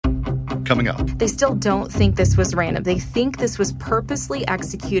coming up. They still don't think this was random. They think this was purposely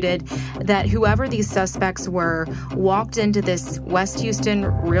executed, that whoever these suspects were walked into this West Houston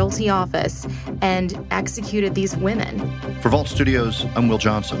Realty office and executed these women. For Vault Studios, I'm Will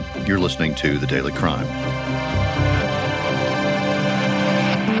Johnson. You're listening to The Daily Crime.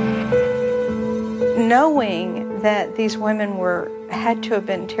 Knowing that these women had to have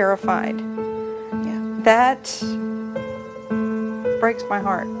been terrified, that breaks my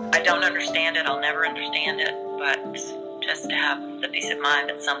heart. I don't understand it. I'll never understand it. But just to have the peace of mind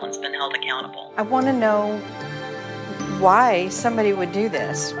that someone's been held accountable. I want to know why somebody would do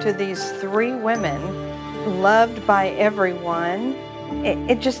this to these three women, loved by everyone.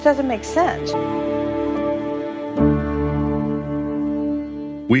 It just doesn't make sense.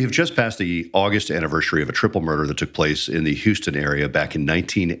 We have just passed the August anniversary of a triple murder that took place in the Houston area back in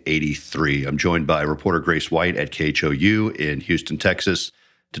 1983. I'm joined by reporter Grace White at KHOU in Houston, Texas,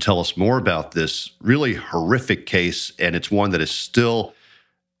 to tell us more about this really horrific case, and it's one that is still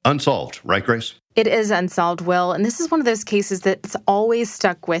unsolved. Right, Grace? It is unsolved, Will, and this is one of those cases that's always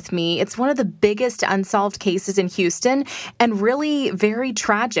stuck with me. It's one of the biggest unsolved cases in Houston and really very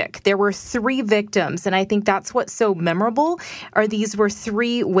tragic. There were three victims, and I think that's what's so memorable, these were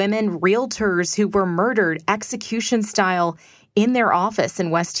three women realtors who were murdered execution style in their office in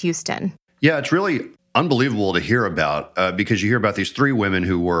West Houston. Yeah, it's really unbelievable to hear about because you hear about these three women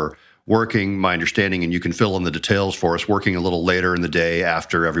who were working, my understanding, and you can fill in the details for us, working a little later in the day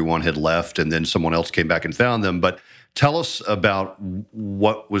after everyone had left, and then someone else came back and found them. But tell us about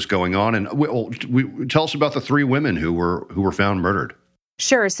what was going on, and tell us about the three women who were found murdered.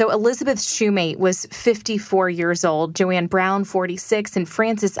 Sure. So Elizabeth Shoemate was 54 years old, Joanne Brown, 46, and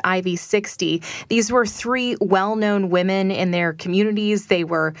Frances Ivy, 60. These were three well-known women in their communities. They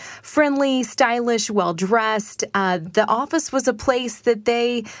were friendly, stylish, well-dressed. The office was a place that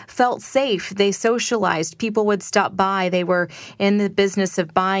they felt safe. They socialized. People would stop by. They were in the business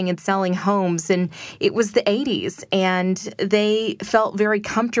of buying and selling homes, and it was the 80s, and they felt very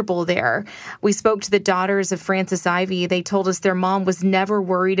comfortable there. We spoke to the daughters of Frances Ivy. They told us their mom was never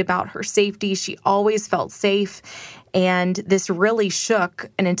worried about her safety. She always felt safe. And this really shook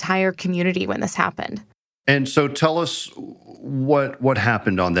an entire community when this happened. And so tell us what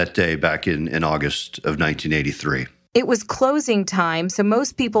happened on that day back in August of 1983. It was closing time, so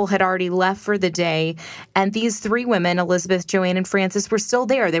most people had already left for the day, and these three women, Elizabeth, Joanne, and Frances, were still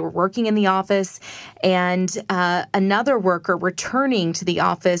there. They were working in the office, and another worker returning to the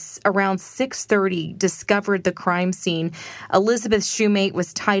office around 6:30 discovered the crime scene. Elizabeth Shoemate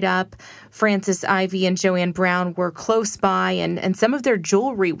was tied up. Frances Ivy and Joanne Brown were close by, and some of their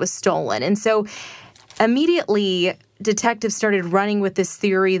jewelry was stolen. And so immediately, detectives started running with this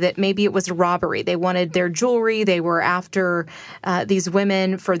theory that maybe it was a robbery. They wanted their jewelry. They were after these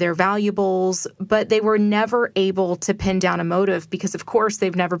women for their valuables, but they were never able to pin down a motive because, of course,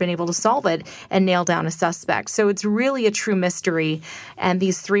 they've never been able to solve it and nail down a suspect. So it's really a true mystery. And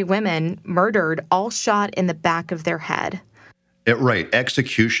these three women murdered, all shot in the back of their head. Right.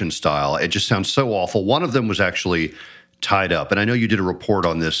 Execution style. It just sounds so awful. One of them was actually tied up. And I know you did a report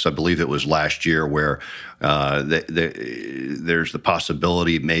on this, I believe it was last year, where there's the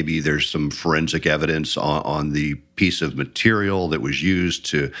possibility maybe there's some forensic evidence on the piece of material that was used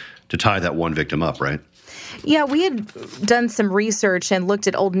to tie that one victim up, right? Yeah, we had done some research and looked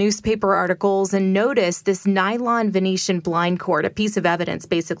at old newspaper articles and noticed this nylon Venetian blind cord, a piece of evidence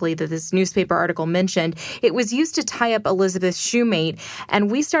basically that this newspaper article mentioned. It was used to tie up Elizabeth Shoemate, and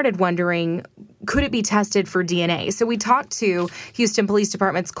we started wondering, could it be tested for DNA? So we talked to Houston Police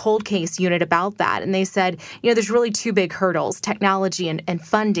Department's cold case unit about that, and they said, there's really two big hurdles, technology and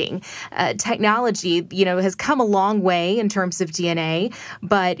funding. Technology, has come a long way in terms of DNA,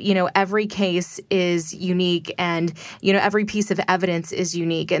 but, every case is unique and, every piece of evidence is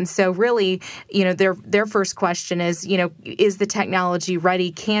unique. And so really, their first question is, is the technology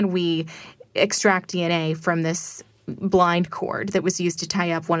ready? Can we extract DNA from this blind cord that was used to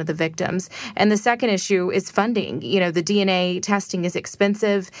tie up one of the victims? And the second issue is funding. The DNA testing is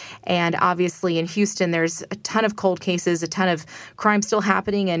expensive, and obviously in Houston there's a ton of cold cases, a ton of crime still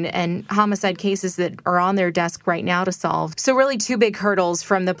happening, and homicide cases that are on their desk right now to solve. So really two big hurdles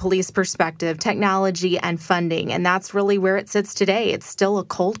from the police perspective, technology and funding, and that's really where it sits today. It's still a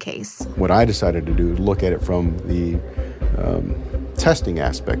cold case. What I decided to do is look at it from the testing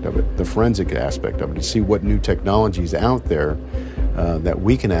aspect of it, the forensic aspect of it, to see what new technologies out there that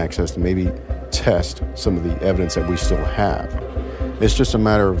we can access to maybe test some of the evidence that we still have. It's just a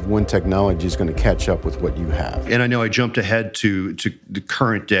matter of when technology is going to catch up with what you have. And I know I jumped ahead to the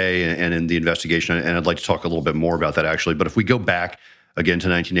current day and in the investigation, and I'd like to talk a little bit more about that actually. But if we go back again to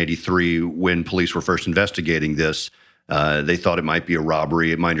 1983 when police were first investigating this. They thought it might be a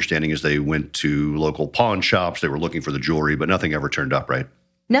robbery. My understanding is they went to local pawn shops. They were looking for the jewelry, but nothing ever turned up, right?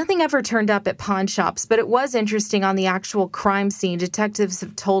 Nothing ever turned up at pawn shops, but it was interesting on the actual crime scene. Detectives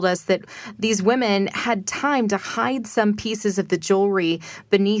have told us that these women had time to hide some pieces of the jewelry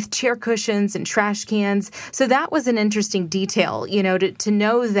beneath chair cushions and trash cans. So that was an interesting detail, to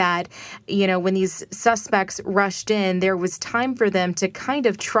know that, when these suspects rushed in, there was time for them to kind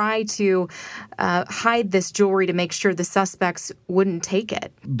of try to hide this jewelry to make sure the suspects wouldn't take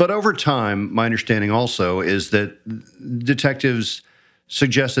it. But over time, my understanding also is that detectives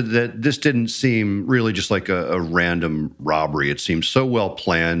suggested that this didn't seem really just like a random robbery. It seemed so well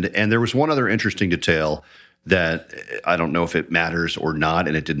planned. And there was one other interesting detail that I don't know if it matters or not,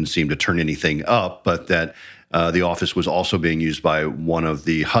 and it didn't seem to turn anything up, but that the office was also being used by one of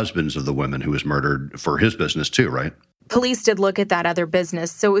the husbands of the women who was murdered for his business too, right? Police did look at that other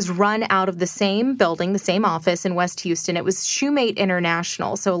business. So it was run out of the same building, the same office in West Houston. It was Shoemate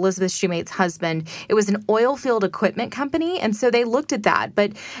International, so Elizabeth Shoemate's husband. It was an oil field equipment company, and so they looked at that.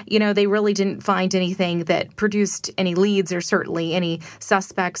 But, they really didn't find anything that produced any leads or certainly any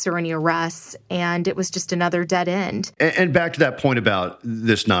suspects or any arrests, and it was just another dead end. And back to that point about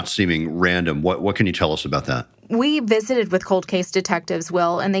this not seeming random, what can you tell us about that? We visited with cold case detectives,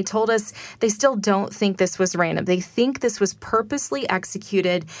 Will, and they told us they still don't think this was random. They think this was purposely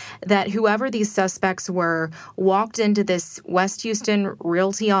executed, that whoever these suspects were walked into this West Houston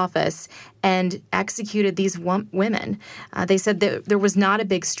Realty office and executed these women. They said that there was not a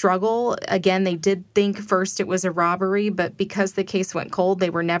big struggle. Again, they did think first it was a robbery, but because the case went cold, they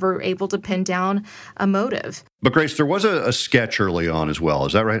were never able to pin down a motive. But Grace, there was a sketch early on as well.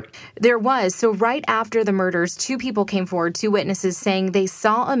 Is that right? There was. So right after the murders, two people came forward, two witnesses saying they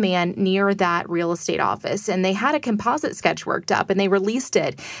saw a man near that real estate office, and they had a composite sketch worked up, and they released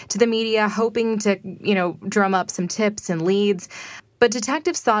it to the media, hoping to, drum up some tips and leads. But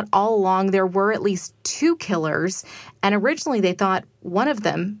detectives thought all along there were at least two killers, and originally they thought one of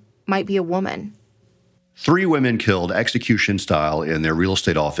them might be a woman. 3 women killed execution style in their real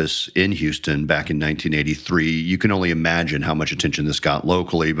estate office in Houston back in 1983. You can only imagine how much attention this got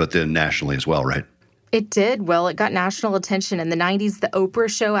locally, but then nationally as well, right? It did. Well, it got national attention. In the 90s, the Oprah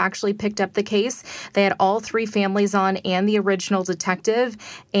show actually picked up the case. They had all 3 families on and the original detective,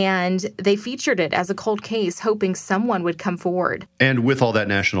 and they featured it as a cold case, hoping someone would come forward. And with all that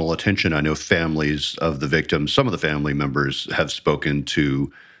national attention, I know families of the victims, some of the family members have spoken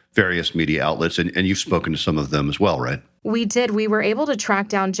to various media outlets, and you've spoken to some of them as well, right? We did. We were able to track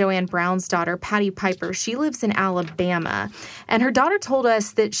down Joanne Brown's daughter, Patty Piper. She lives in Alabama, and her daughter told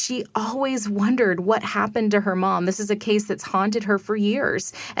us that she always wondered what happened to her mom. This is a case that's haunted her for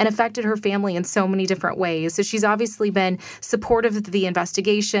years and affected her family in so many different ways. So she's obviously been supportive of the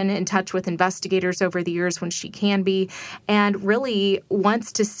investigation, in touch with investigators over the years when she can be, and really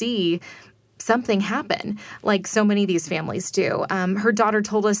wants to see something happen, like so many of these families do. Her daughter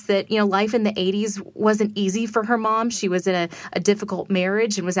told us that, life in the 80s wasn't easy for her mom. She was in a difficult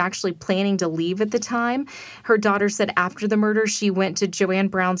marriage and was actually planning to leave at the time. Her daughter said after the murder, she went to Joanne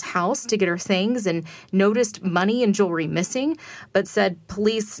Brown's house to get her things and noticed money and jewelry missing, but said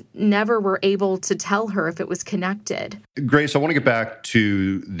police never were able to tell her if it was connected. Grace, I want to get back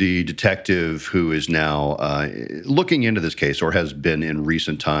to the detective who is now looking into this case, or has been in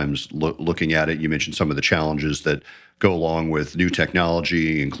recent times looking at it. You mentioned some of the challenges that go along with new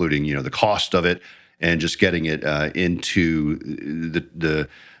technology, including, the cost of it, and just getting it into the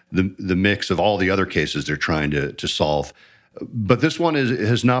mix of all the other cases they're trying to solve. But this one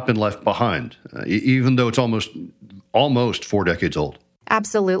has not been left behind, even though it's almost 4 decades old.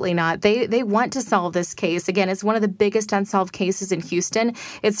 Absolutely not. They want to solve this case. Again, it's one of the biggest unsolved cases in Houston.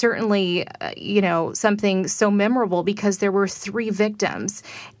 It's certainly, something so memorable because there were 3 victims.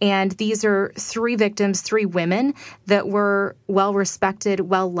 And these are 3 victims, 3 women that were well-respected,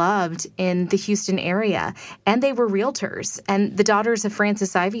 well-loved in the Houston area. And they were realtors. And the daughters of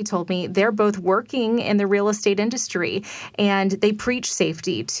Francis Ivy told me they're both working in the real estate industry. And they preach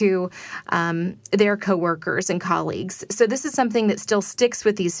safety to their coworkers and colleagues. So this is something that still sticks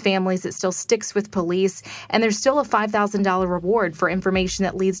with these families, it still sticks with police, and there's still a $5,000 reward for information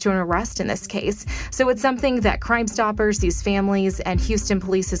that leads to an arrest in this case. So it's something that Crime Stoppers, these families, and Houston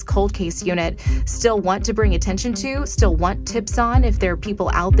Police's cold case unit still want to bring attention to, still want tips on if there are people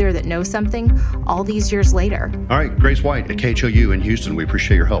out there that know something all these years later. All right, Grace White at KHOU in Houston, we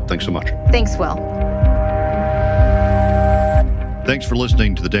appreciate your help. Thanks so much. Thanks, Will. Thanks for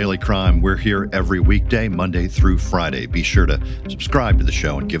listening to The Daily Crime. We're here every weekday, Monday through Friday. Be sure to subscribe to the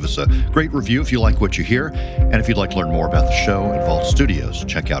show and give us a great review if you like what you hear. And if you'd like to learn more about the show and Vault Studios,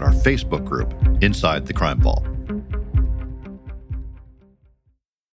 check out our Facebook group, Inside the Crime Vault.